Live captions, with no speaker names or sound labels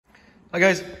Hi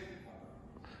guys,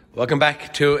 welcome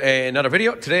back to another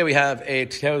video. Today we have a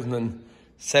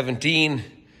 2017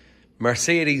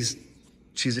 Mercedes.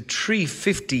 She's a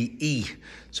 350E,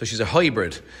 so she's a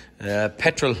hybrid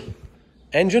petrol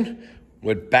engine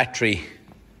with battery,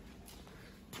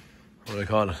 what do I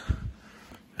call it?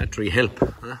 Battery help.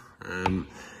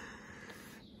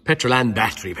 Petrol and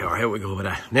battery power, here we go with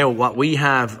that. Now what we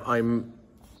have, I'll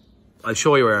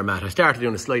show you where I'm at. I started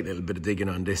doing a slight little bit of digging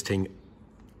on this thing.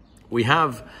 We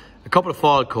have a couple of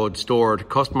fault codes stored.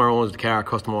 Customer owns the car,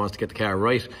 customer wants to get the car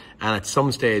right, and at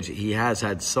some stage he has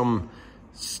had some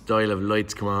style of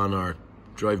lights come on or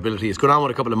drivability. It's going on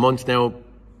with a couple of months now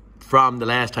from the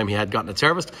last time he had gotten it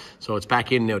serviced, so it's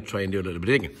back in now to try and do a little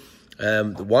bit of digging.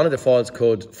 One of the fault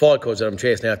codes that I'm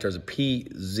chasing after is a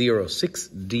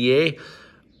P06DA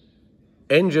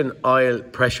engine oil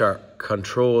pressure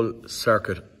control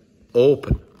circuit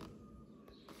open.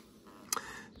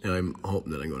 Now I'm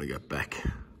hoping that I'm going to get back,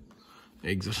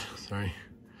 exit, sorry,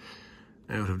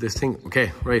 out of this thing.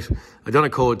 Okay, right, I've done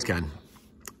a code scan.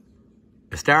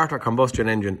 A starter of the combustion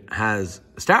engine has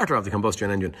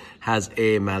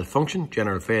a malfunction,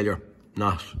 general failure,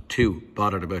 not too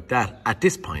bothered about that at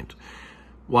this point.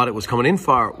 What it was coming in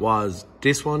for was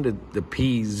this one, the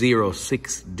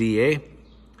P06DA,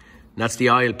 and that's the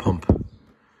oil pump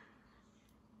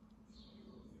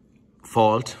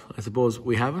fault, I suppose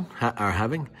we are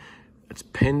having. It's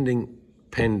pending,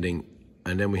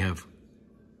 and then we have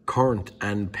current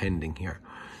and pending here.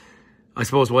 I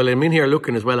suppose while I'm in here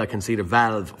looking as well, I can see the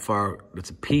valve for, it's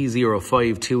a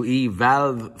P052E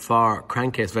valve for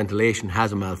crankcase ventilation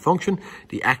has a malfunction.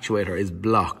 The actuator is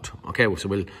blocked. Okay, so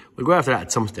we'll go after that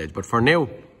at some stage. But for now,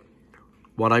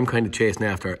 what I'm kind of chasing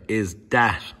after is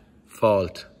that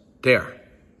fault there.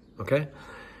 Okay?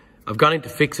 I've gone in to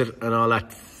fix it and all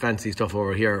that fancy stuff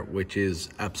over here, which is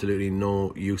absolutely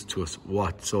no use to us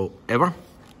whatsoever.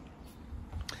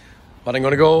 But I'm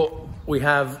going to go,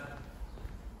 I've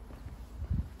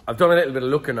done a little bit of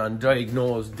looking on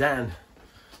Diagnose Dan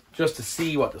just to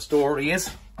see what the story is.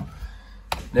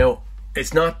 Now,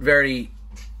 it's not very,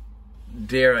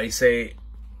 dare I say,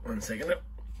 one second,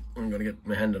 I'm going to get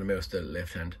my hand on the mouse, the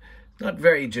left hand. Not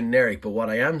very generic, but what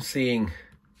I am seeing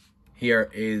here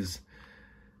is,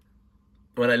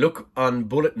 when I look on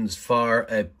bulletins for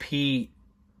a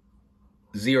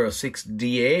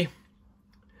P06DA,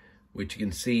 which you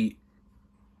can see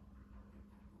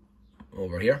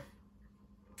over here,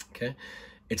 okay,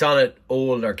 it's on an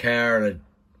older car and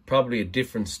probably a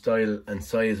different style and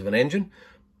size of an engine.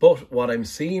 But what I'm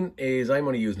seeing is, I'm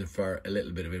only using it for a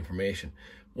little bit of information.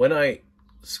 When I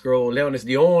scroll down, it's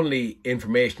the only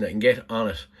information I can get on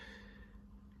it.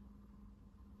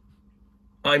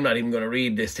 I'm not even going to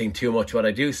read this thing too much. What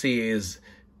I do see is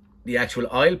the actual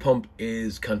oil pump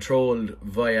is controlled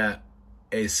via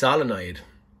a solenoid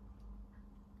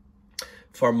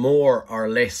for more or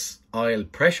less oil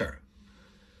pressure.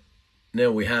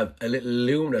 Now we have a little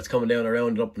loom that's coming down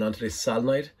around up and onto this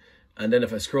solenoid. And then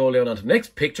if I scroll down onto the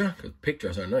next picture, because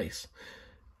pictures are nice,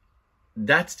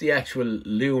 that's the actual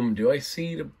loom. Do I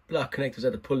see the block connectors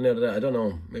that are pulling out of that? I don't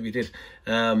know, maybe it did.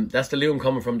 That's the loom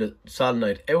coming from the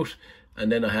solenoid out. And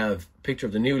then I have a picture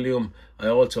of the new loom. I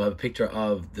also have a picture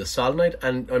of the solenoid.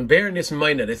 And bearing this in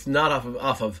mind that it's not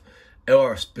off of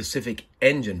our specific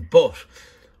engine. But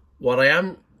what I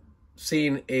am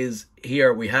seeing is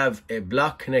here we have a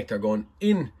block connector going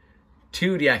in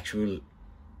to the actual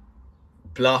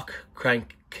block,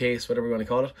 crankcase, whatever you want to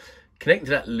call it. Connecting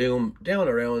to that loom, down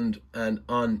around and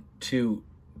on to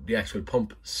the actual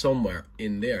pump somewhere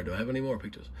in there. Do I have any more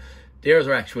pictures? There's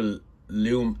our actual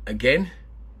loom again,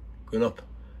 going up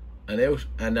and out,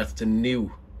 and that's the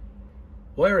new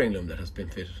wiring loom that has been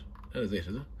fitted. That is it,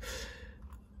 is it?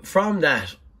 From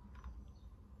that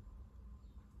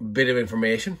bit of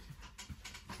information,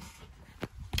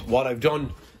 what I've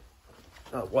done,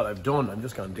 I'm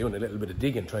just going to do a little bit of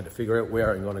digging, trying to figure out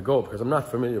where I'm going to go, because I'm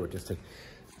not familiar with this thing.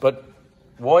 But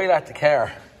while at the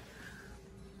car,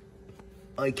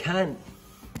 I can,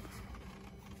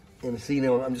 see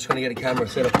now, I'm just going to get a camera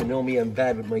set up. You know me, I'm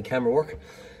bad with my camera work.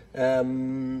 I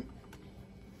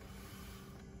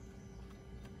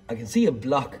can see a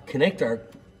block connector.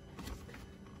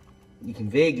 You can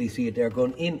vaguely see it there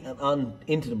going in and on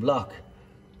into the block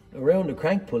around the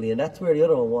crank pulley, and that's where the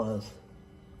other one was.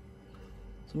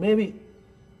 So maybe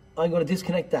I'm going to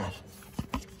disconnect that.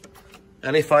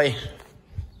 And if I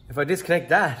disconnect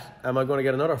that, am I going to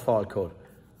get another fault code?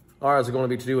 Or is it going to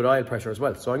be to do with oil pressure as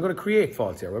well? So I'm going to create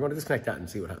faults here. We're going to disconnect that and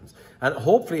see what happens. And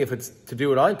hopefully if it's to do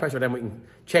with oil pressure, then we can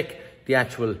check the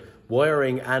actual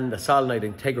wiring and the solenoid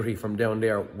integrity from down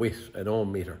there with an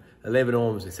ohm meter. 11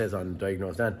 ohms, it says on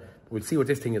Diagnose Dan. we'll see what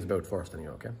this thing is about first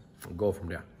anyway, okay? We'll go from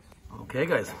there. Okay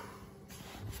guys,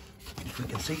 if we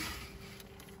can see,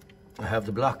 I have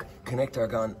the block connector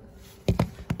gone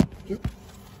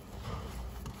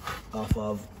off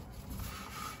of,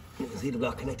 you can see the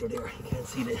block connector there, you can't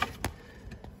see the,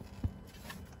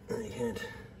 you can't,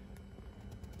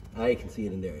 I can see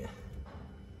it in there, yeah.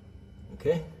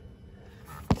 Okay,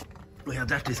 we have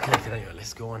that disconnected anyway.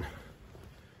 Let's go and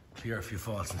clear a few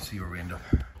faults and see where we end up.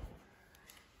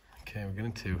 Okay, we're going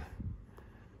into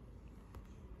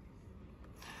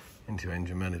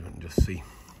engine management and just see.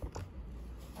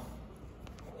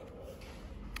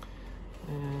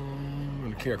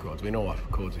 We'll clear codes. We know what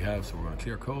codes we have, so we're going to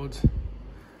clear codes.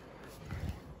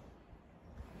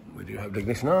 We do have the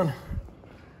ignition on.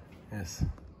 Yes.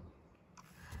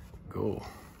 Go.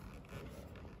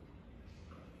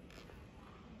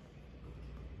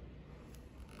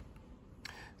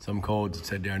 Some codes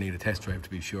said there need a test drive to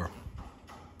be sure.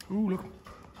 Ooh, look.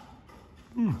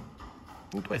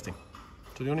 Interesting.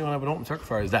 So the only one I have an open circuit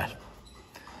for is that.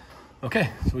 Okay,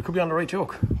 so we could be on the right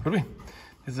yoke, could we?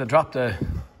 This is a drop the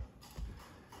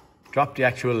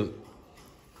actual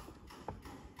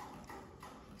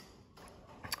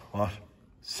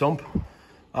sump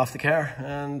off the car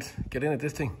and get in at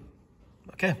this thing.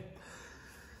 Okay.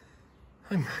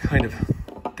 I'm kind of,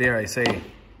 dare I say,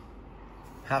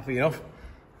 happy enough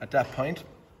at that point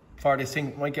for this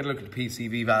thing. Might get a look at the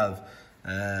PCV valve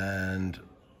and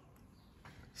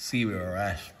see where we're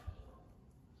at.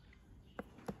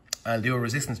 I'll do a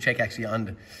resistance check actually on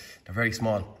the very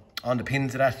small, on the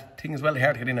pins of that thing as well.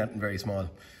 Hard to get in at and very small.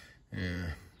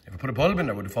 If I put a bulb in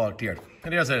there, would the fault cleared?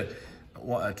 And there's a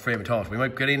frame of thought. We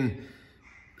might get in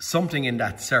something in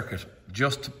that circuit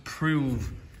just to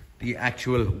prove the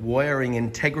actual wiring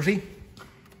integrity.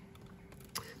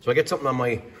 So I get something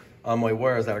on my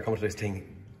wires that are coming to this thing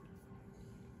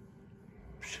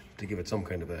to give it some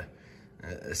kind of a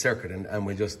circuit, and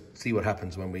we'll just see what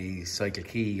happens when we cycle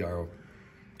key or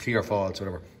clear faults,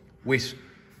 whatever, with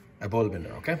a bulb in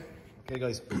there, okay? Okay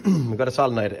guys, we've got a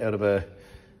solenoid out of a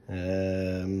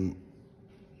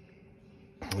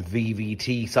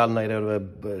VVT solenoid out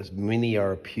of a Mini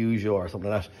or a Peugeot or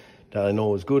something like that I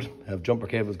know is good. I have jumper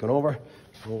cables going over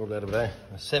that over there.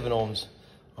 7 ohms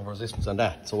of resistance on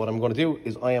that. So what I'm going to do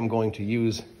is I am going to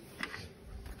use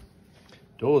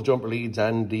those jumper leads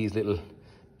and these little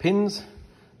pins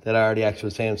that are the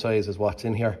actual same size as what's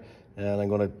in here, and I'm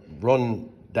going to run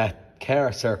that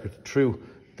car circuit through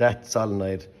that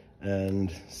solenoid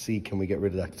and see can we get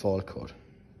rid of that fault code.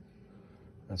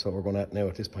 That's what we're going at now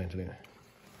at this point anyway.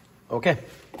 Okay,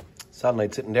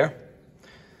 solenoid sitting there,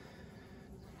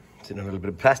 sitting on a little bit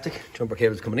of plastic, jumper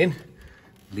cables coming in,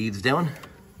 leads down.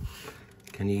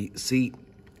 Can you see?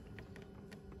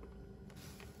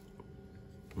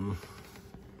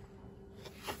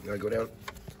 Gotta go down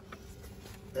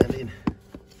and in.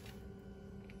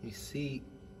 You see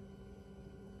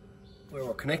where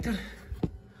we're connected?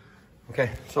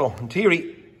 Okay, so in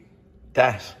theory,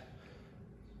 that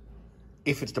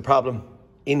if it's the problem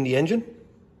in the engine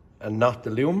and not the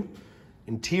loom,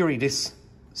 in theory this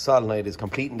solenoid is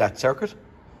completing that circuit,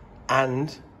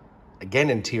 and again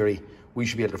in theory we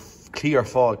should be able to clear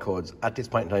fault codes at this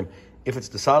point in time if it's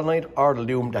the solenoid or the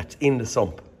loom that's in the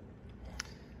sump,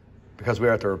 because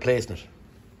we're at the replacing it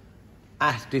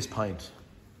at this point.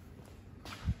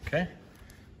 Okay,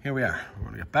 here we are. We're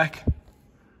going to get back,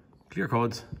 clear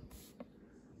codes,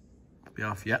 be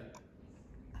off, yeah,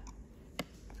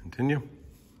 continue,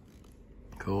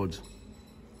 codes,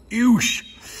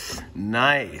 oosh,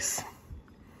 nice.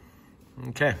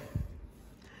 Okay,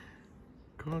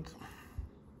 codes,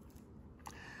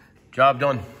 job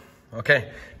done.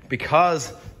 Okay,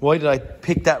 because why did I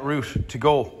pick that route to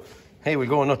go? Hey, we'll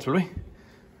go nuts, will we?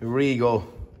 We really go.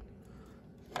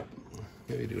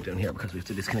 Maybe do it down here because we have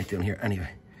to disconnect down here anyway.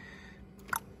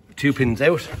 2 pins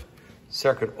out,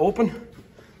 circuit open,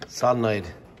 solenoid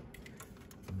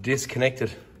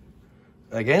disconnected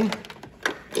again,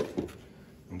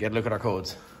 and get a look at our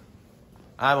codes.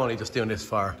 I'm only just doing this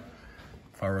for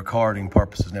recording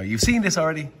purposes now. You've seen this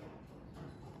already.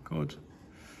 Codes.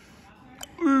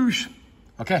 Whoosh.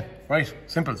 Okay, right,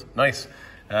 simples, nice.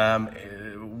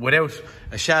 Without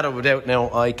a shadow of a doubt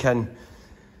now, I can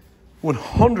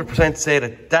 100% say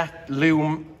that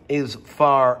loom is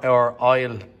for our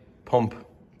oil pump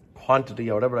quantity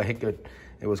or whatever the heck it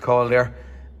was called there,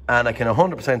 and I can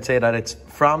 100% say that it's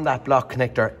from that block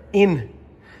connector in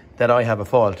that I have a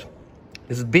fault.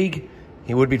 This is big.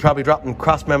 He would be probably dropping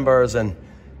cross members and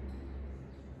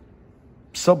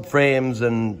subframes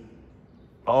and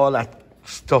all that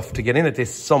stuff to get in at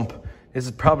this sump. This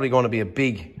is probably going to be a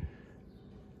big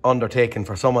undertaking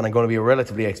for someone and going to be a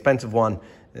relatively expensive one.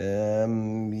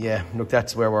 Yeah, look,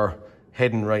 that's where we're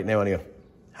heading right now anyway.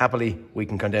 Happily, we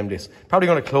can condemn this. Probably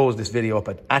going to close this video up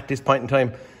at this point in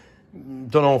time.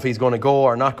 Don't know if he's going to go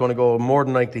or not going to go. More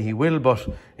than likely he will, but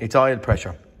it's oil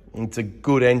pressure. It's a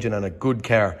good engine and a good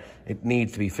car. It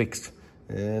needs to be fixed.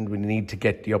 And we need to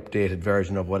get the updated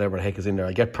version of whatever the heck is in there.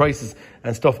 I'll get prices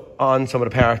and stuff on some of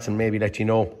the parts and maybe let you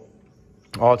know.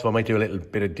 Also, I might do a little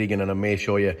bit of digging and I may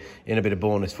show you in a bit of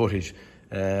bonus footage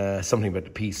something about the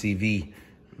PCV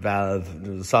valve,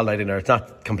 the solenoid in there. It's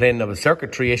not complaining of a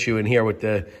circuitry issue in here with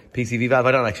the PCV valve.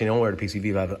 I don't actually know where the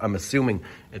PCV valve is. I'm assuming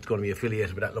it's going to be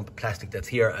affiliated with that lump of plastic that's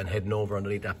here and heading over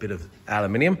underneath that bit of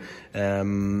aluminium.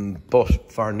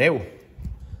 But for now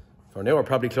we're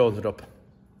probably closing it up.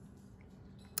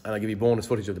 And I'll give you bonus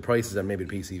footage of the prices and maybe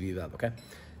the PCV valve, okay?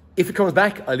 If it comes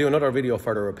back, I'll do another video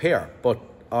for the repair, but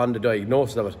on the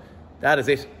diagnosis of it, that is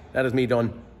it. That is me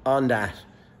done on that.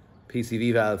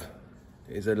 PCV valve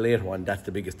is a late one. That's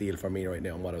the biggest deal for me right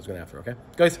now and what I was going after, okay?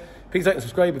 Guys, please like and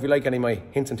subscribe if you like any of my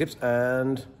hints and tips,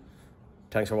 and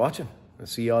thanks for watching. I'll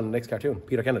see you all in the next cartoon.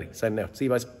 Peter Kennedy, signing out. See you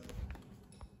guys.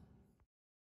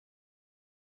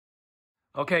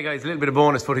 Okay guys, a little bit of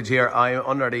bonus footage here. I'm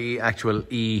under the actual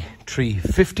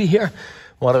E350 here.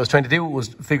 What I was trying to do was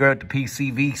figure out the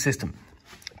PCV system.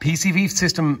 PCV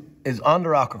system is on the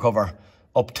rocker cover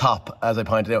up top, as I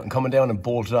pointed out, and coming down and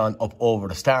bolted on up over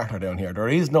the starter down here. There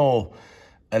is no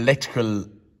electrical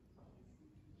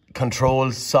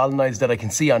controls, solenoids that I can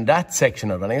see on that section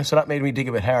of it, so that made me dig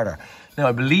a bit harder. Now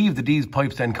I believe that these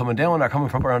pipes then coming down are coming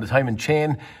from around the timing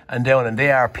chain and down, and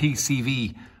they are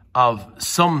PCV of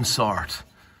some sort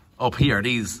up here,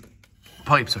 these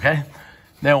pipes, okay?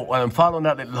 Now, when I'm following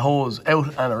that little hose out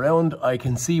and around, I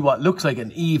can see what looks like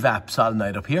an EVAP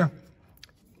solenoid up here.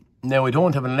 Now, we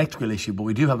don't have an electrical issue, but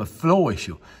we do have a flow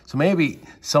issue. So maybe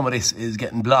some of this is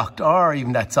getting blocked, or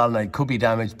even that solenoid could be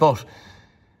damaged, but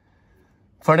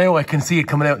for now, I can see it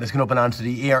coming out and it's going up and onto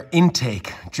the air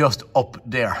intake just up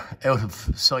there, out of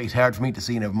sight. Hard for me to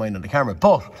see, never mind on the camera,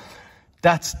 but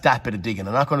that's that bit of digging.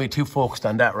 I'm not going to be too focused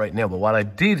on that right now, but what I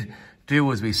did do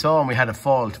was we saw and we had a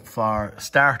fault for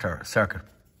starter circuit.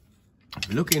 If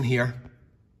we look in here,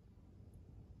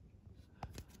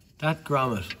 that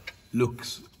grommet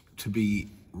looks to be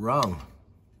wrong.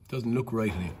 Doesn't look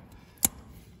right in here.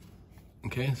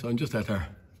 Okay, so I'm just out there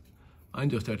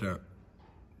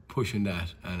pushing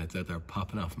that, and it's out there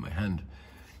popping off in my hand.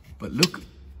 But look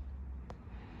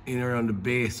in around the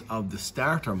base of the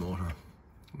starter motor.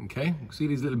 Okay, see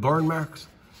these little burn marks?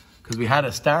 Because we had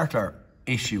a starter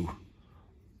issue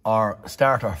or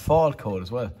starter fault code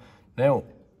as well. Now,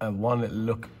 I have one little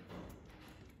look.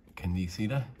 Can you see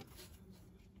that?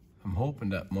 I'm hoping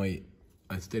that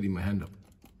I steady my hand up.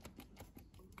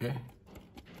 Okay.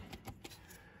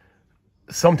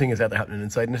 Something is out there happening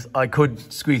inside this. I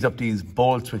could squeeze up these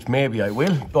bolts, which maybe I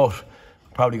will, but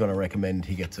I'm probably going to recommend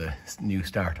he gets a new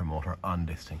starter motor on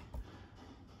this thing.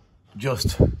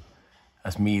 Just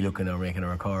as me looking or making a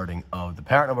recording of the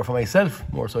part number for myself,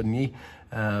 more so than ye.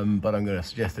 But I'm going to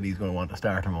suggest that he's going to want a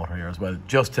starter motor here as well,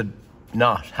 just to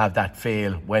not have that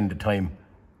fail when the time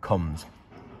comes.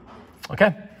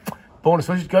 Okay, bonus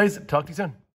footage, guys. Talk to you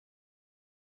soon.